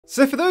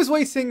So for those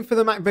waiting for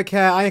the MacBook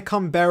Air, I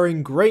come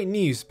bearing great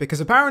news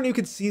because apparently you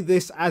could see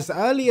this as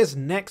early as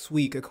next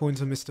week according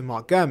to Mr.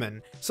 Mark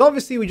Gurman. So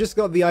obviously we just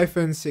got the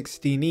iPhone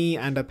 16e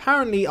and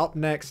apparently up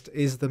next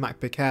is the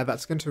MacBook Air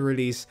that's going to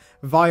release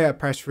via a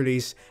press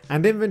release,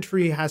 and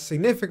inventory has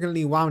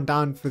significantly wound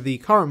down for the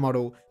current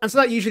model, and so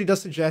that usually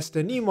does suggest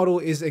a new model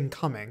is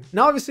incoming.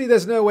 Now obviously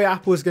there's no way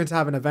Apple is going to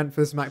have an event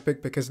for this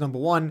MacBook because number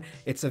one,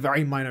 it's a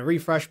very minor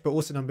refresh, but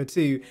also number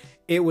two,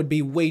 it would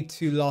be way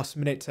too last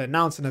minute to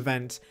announce an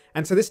event.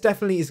 And so this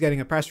definitely is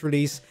getting a press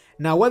release.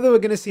 Now, whether we're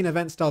going to see an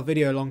event style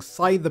video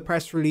alongside the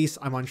press release,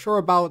 I'm unsure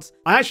about.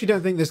 I actually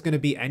don't think there's going to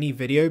be any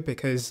video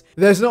because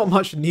there's not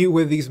much new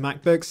with these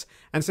MacBooks.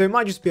 And so it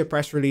might just be a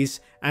press release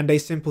and a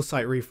simple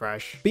site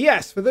refresh. But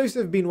yes, for those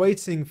who have been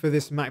waiting for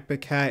this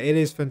MacBook Air, it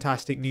is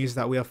fantastic news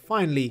that we are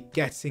finally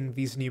getting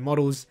these new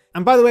models.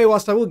 And by the way,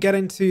 whilst I will get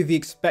into the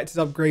expected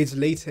upgrades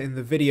later in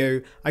the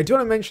video, I do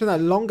want to mention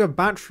that longer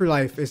battery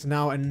life is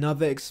now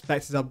another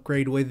expected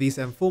upgrade with these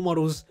M4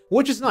 models,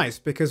 which is nice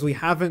because we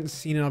haven't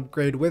seen an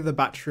upgrade with the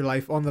battery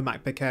life on the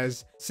MacBook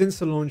Airs since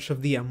the launch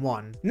of the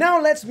M1.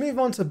 Now let's move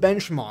on to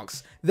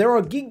benchmarks. There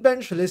are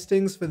Geekbench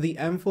listings for the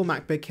M4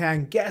 MacBook Air,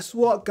 and guess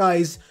what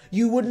guys,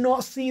 you would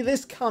not see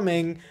this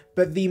coming,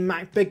 but the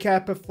MacBook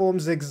Air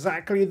performs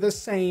exactly the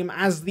same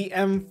as the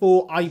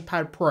M4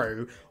 iPad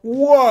Pro.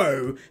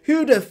 Whoa,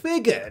 who'd have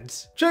figured?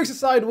 Jokes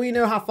aside, we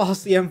know how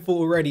fast the M4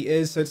 already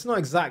is, so it's not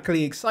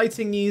exactly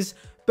exciting news.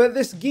 But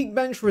this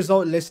Geekbench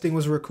result listing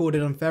was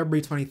recorded on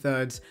February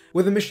 23rd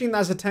with a machine that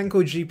has a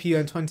 10-core GPU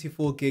and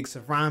 24 gigs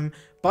of RAM.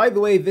 By the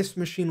way, this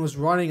machine was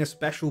running a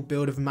special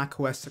build of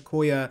macOS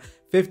Sequoia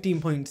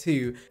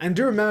 15.2, and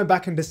do remember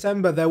back in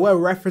December there were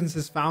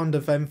references found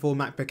of M4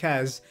 MacBook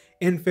Airs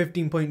in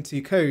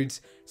 15.2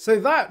 codes, so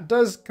that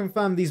does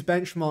confirm these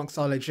benchmarks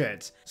are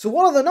legit. So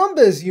what are the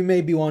numbers, you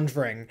may be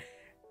wondering?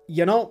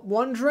 You're not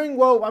wondering?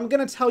 Well, I'm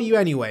going to tell you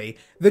anyway.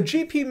 The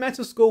GPU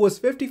Metal score was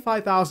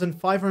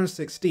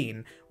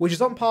 55,516, which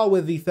is on par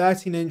with the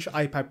 13-inch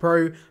iPad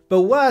Pro,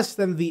 but worse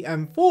than the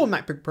M4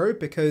 MacBook Pro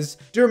because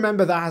do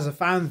remember that has a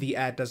fan, the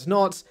Air does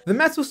not. The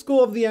Metal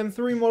score of the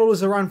M3 model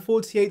is around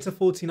 48 to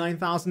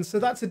 49,000, so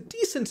that's a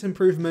decent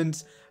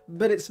improvement,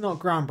 but it's not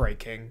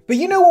groundbreaking. But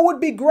you know what would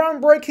be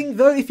groundbreaking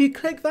though? If you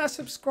click that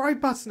subscribe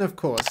button, of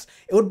course.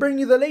 It would bring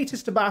you the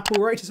latest about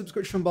Apple right to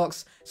subscription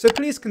box, so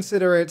please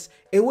consider it.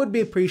 It would be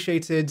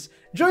appreciated.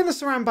 Join the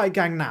Saranbyte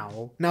gang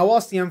now. Now,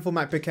 whilst the M4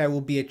 MacBook Air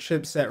will be a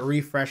chipset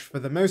refresh for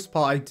the most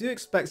part, I do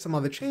expect some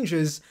other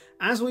changes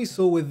as we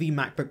saw with the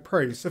MacBook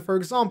Pro. So for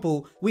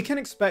example, we can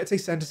expect a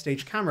center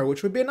stage camera,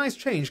 which would be a nice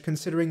change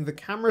considering the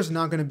camera is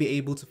now going to be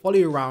able to follow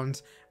you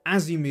around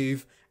as you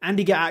move, and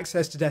you get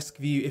access to desk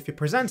view if you're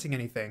presenting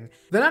anything.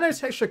 The nano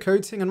texture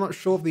coating, I'm not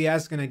sure if the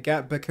Air's going to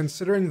get, but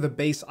considering the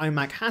base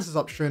iMac has this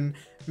option,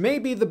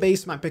 maybe the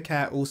base MacBook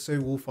Air also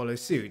will follow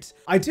suit.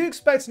 I do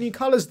expect new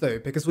colors though,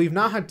 because we've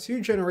now had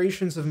 2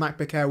 generations of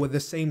MacBook Air with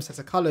the same set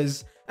of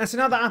colors, and so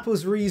now that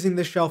Apple's reusing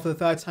this shell for the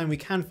 3rd time, we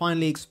can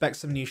finally expect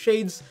some new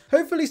shades,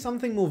 hopefully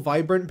something more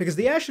vibrant, because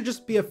the Air should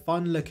just be a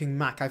fun looking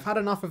Mac. I've had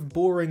enough of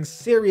boring,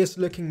 serious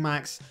looking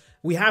Macs.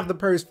 We have the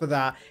pros for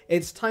that,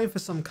 it's time for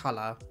some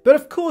colour. But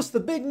of course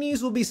the big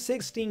news will be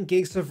 16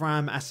 gigs of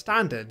RAM as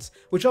standards,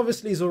 which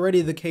obviously is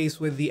already the case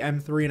with the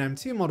M3 and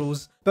M2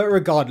 models, but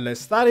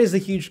regardless, that is a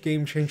huge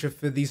game changer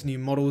for these new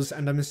models,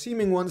 and I'm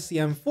assuming once the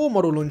M4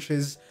 model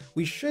launches,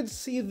 we should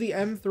see the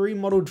M3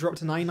 model drop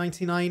to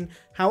 $999.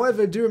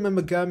 However, do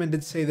remember Gurman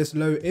did say there's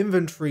low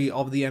inventory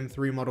of the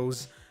M3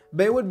 models,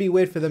 but it would be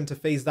weird for them to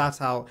phase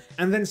that out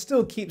and then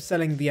still keep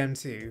selling the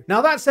M2. Now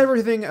that's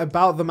everything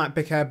about the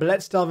MacBook Air, but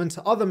let's delve into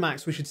other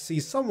Macs we should see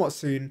somewhat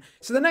soon.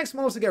 So the next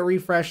model to get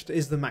refreshed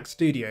is the Mac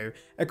Studio.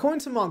 According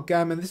to Mark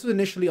Gurman, this was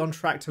initially on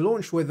track to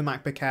launch with the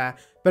MacBook Air,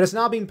 but it's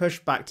now been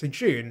pushed back to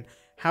June.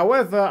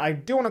 However, I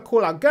do want to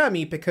call out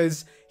Gurman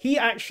because he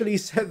actually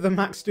said the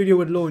Mac Studio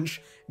would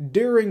launch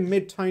during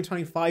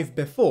mid-2025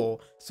 before.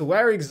 So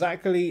where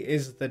exactly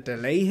is the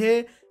delay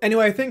here?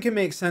 Anyway, I think it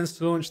makes sense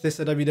to launch this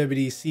at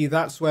WWDC.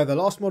 That's where the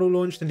last model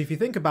launched, and if you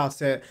think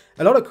about it,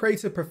 a lot of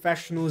creative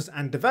professionals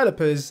and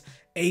developers,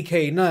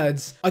 aka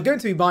nerds, are going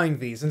to be buying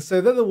these, and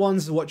so they're the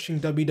ones watching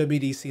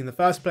WWDC in the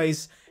first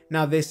place.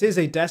 Now this is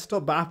a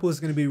desktop, but Apple is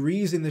going to be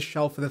reusing this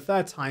shell for the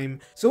 3rd time,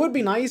 so it would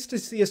be nice to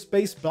see a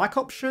space black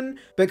option,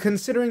 but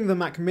considering the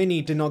Mac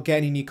Mini did not get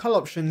any new color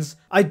options,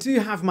 I do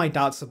have my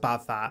doubts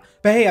about that.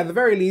 But hey, at the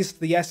very least,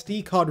 the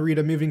SD card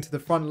reader moving to the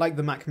front like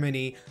the Mac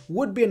Mini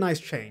would be a nice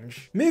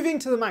change. Moving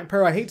to the Mac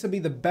Pro, I hate to be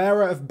the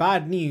bearer of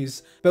bad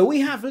news, but we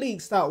have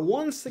leaks that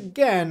once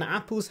again,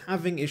 Apple's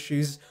having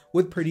issues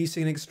with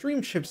producing an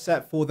Extreme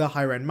chipset for the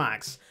higher end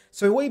Macs.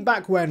 So way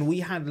back when,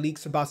 we had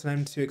leaks about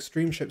an M2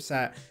 Extreme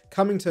chipset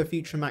coming to a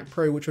future Mac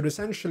Pro, which would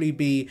essentially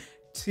be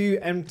 2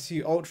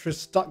 M2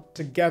 Ultras stuck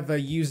together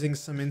using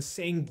some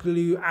insane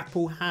glue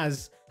Apple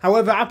has.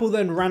 However, Apple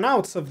then ran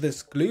out of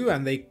this glue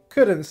and they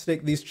couldn't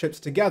stick these chips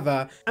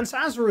together, and so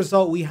as a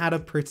result we had a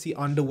pretty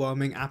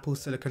underwhelming Apple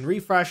Silicon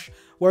refresh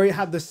where it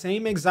had the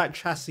same exact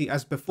chassis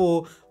as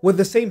before with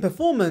the same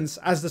performance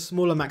as the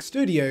smaller Mac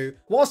Studio,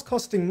 whilst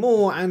costing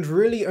more and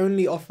really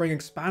only offering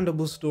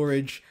expandable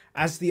storage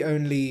as the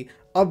only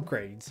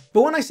upgrade.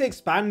 But when I say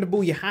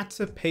expandable, you had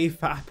to pay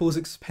for Apple's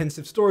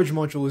expensive storage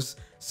modules,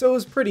 so it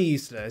was pretty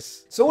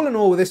useless. So all in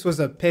all, this was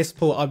a piss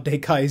poor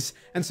update, guys,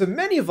 and so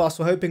many of us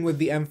were hoping with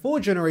the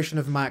M4 generation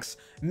of Macs,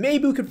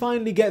 maybe we could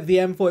finally get the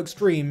M4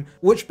 Extreme,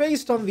 which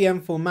based on the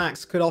M4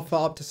 Max could offer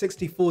up to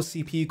 64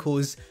 CPU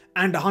cores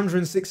and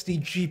 160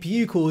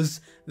 GPU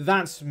cores.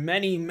 That's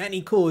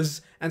many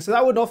cores, and so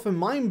that would offer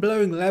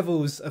mind-blowing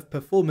levels of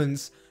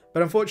performance.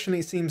 But unfortunately,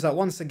 it seems that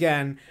once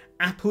again,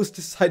 Apple's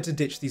decided to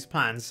ditch these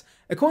plans.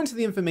 According to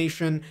the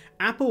information,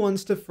 Apple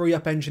wants to free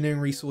up engineering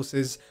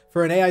resources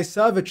for an AI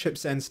server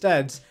chipset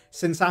instead,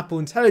 since Apple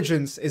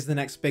Intelligence is the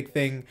next big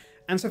thing,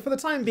 and so for the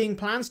time being,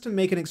 plans to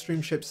make an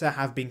Extreme chipset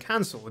have been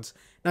cancelled.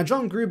 Now,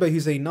 John Gruber,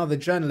 who's another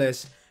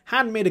journalist,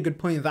 had made a good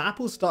point that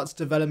Apple starts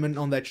development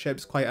on their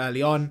chips quite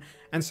early on,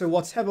 and so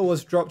whatever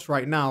was dropped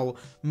right now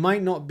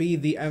might not be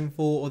the M4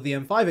 or the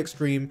M5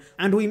 Extreme,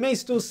 and we may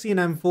still see an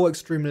M4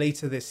 Extreme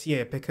later this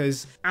year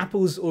because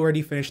Apple's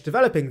already finished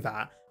developing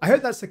that. I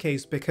hope that's the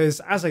case because,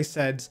 as I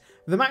said,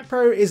 the Mac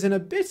Pro is in a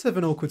bit of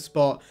an awkward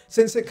spot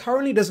since it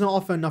currently does not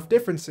offer enough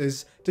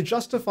differences to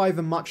justify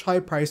the much higher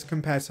price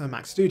compared to a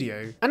Mac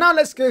Studio. And now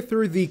let's go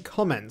through the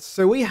comments.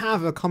 So we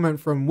have a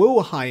comment from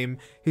Wilhelm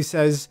who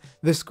says,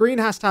 the screen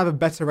has to have a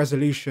better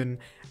resolution.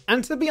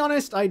 And to be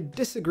honest, I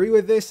disagree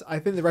with this. I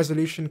think the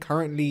resolution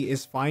currently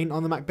is fine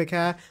on the MacBook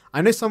Air.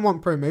 I know some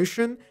want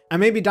ProMotion, and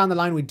maybe down the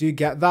line we do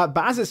get that,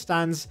 but as it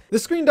stands, the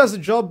screen does the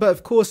job, but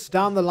of course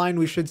down the line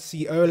we should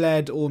see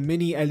OLED or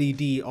mini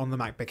LED on the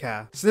MacBook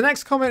Air. So the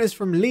next comment is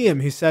from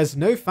Liam who says,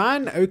 no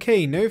fan?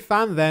 Okay, no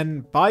fan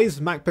then, buys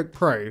MacBook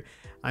Pro.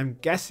 I'm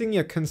guessing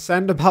you're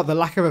concerned about the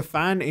lack of a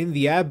fan in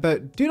the Air,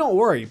 but do not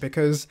worry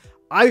because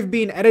I've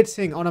been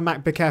editing on a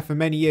MacBook Air for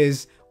many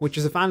years, which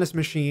is a fanless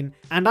machine,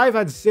 and I've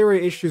had zero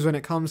issues when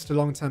it comes to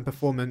long-term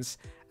performance.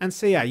 And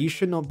so yeah, you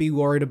should not be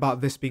worried about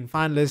this being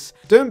fanless.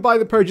 Don't buy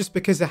the Pro just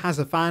because it has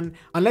a fan.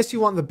 Unless you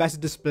want the better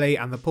display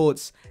and the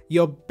ports,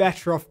 you're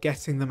better off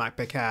getting the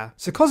MacBook Air.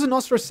 So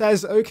Cosanostra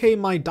says, okay,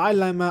 my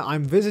dilemma,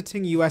 I'm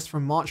visiting US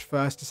from March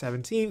 1st to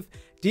 17th.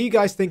 Do you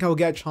guys think I'll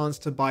get a chance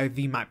to buy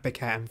the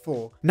MacBook Air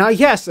M4? Now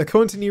yes,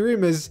 according to new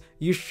rumors,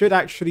 you should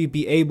actually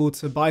be able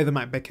to buy the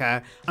MacBook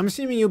Air. I'm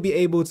assuming you'll be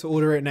able to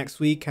order it next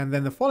week, and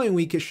then the following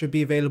week it should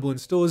be available in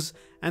stores.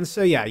 And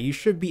so yeah, you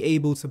should be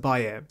able to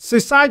buy it. So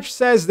Saj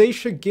says they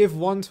should give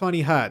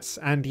 120Hz.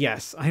 And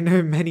yes, I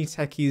know many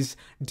techies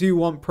do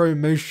want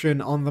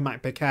ProMotion on the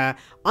MacBook Air.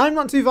 I'm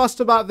not too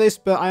fussed about this,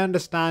 but I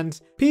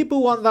understand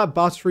people want that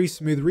buttery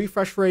smooth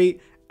refresh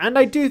rate. And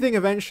I do think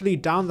eventually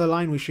down the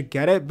line we should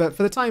get it, but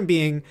for the time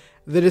being,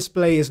 the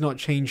display is not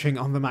changing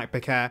on the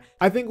MacBook Air.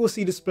 I think we'll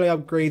see display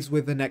upgrades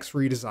with the next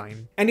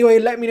redesign. Anyway,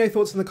 let me know your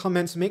thoughts in the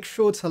comments, make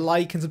sure to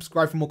like and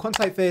subscribe for more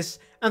content like this,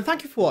 and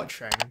thank you for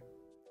watching.